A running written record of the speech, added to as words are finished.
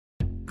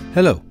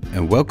Hello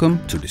and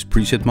welcome to this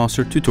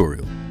PresetMaster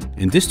tutorial.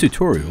 In this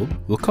tutorial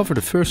we'll cover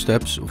the first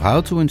steps of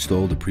how to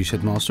install the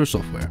PresetMaster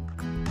software.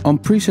 On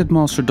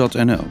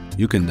PresetMaster.nl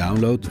you can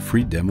download the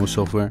free demo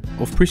software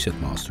of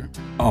PresetMaster.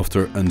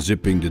 After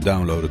unzipping the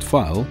downloaded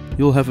file,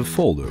 you'll have a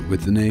folder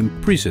with the name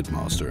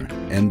PresetMaster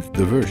and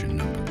the version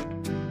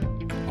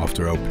number.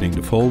 After opening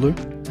the folder,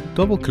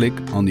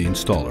 double-click on the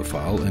installer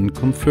file and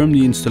confirm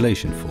the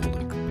installation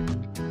folder.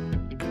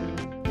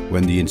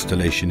 When the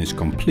installation is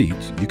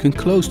complete, you can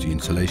close the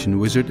installation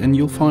wizard and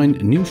you'll find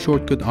a new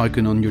shortcut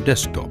icon on your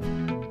desktop.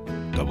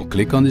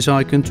 Double-click on this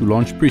icon to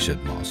launch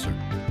PresetMaster.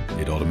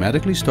 It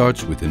automatically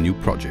starts with a new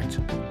project.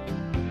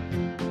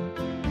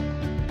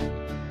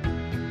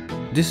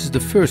 This is the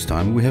first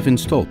time we have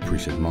installed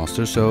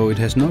PresetMaster, so it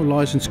has no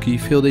license key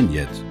filled in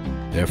yet.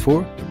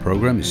 Therefore, the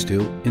program is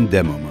still in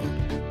demo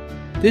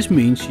mode. This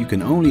means you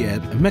can only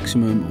add a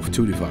maximum of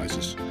 2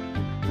 devices.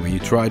 When you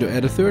try to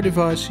add a third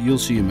device, you'll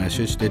see a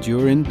message that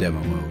you're in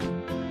demo mode.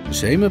 The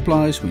same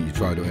applies when you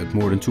try to add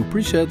more than 2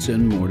 presets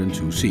and more than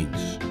 2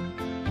 scenes.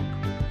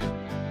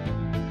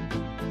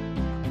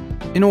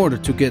 In order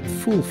to get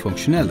full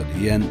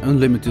functionality and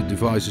unlimited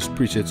devices,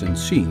 presets and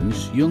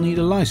scenes, you'll need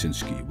a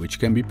license key, which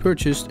can be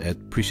purchased at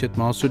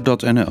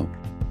PresetMaster.nl.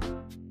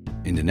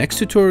 In the next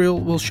tutorial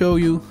we'll show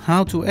you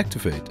how to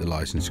activate a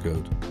license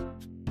code.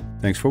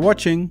 Thanks for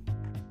watching!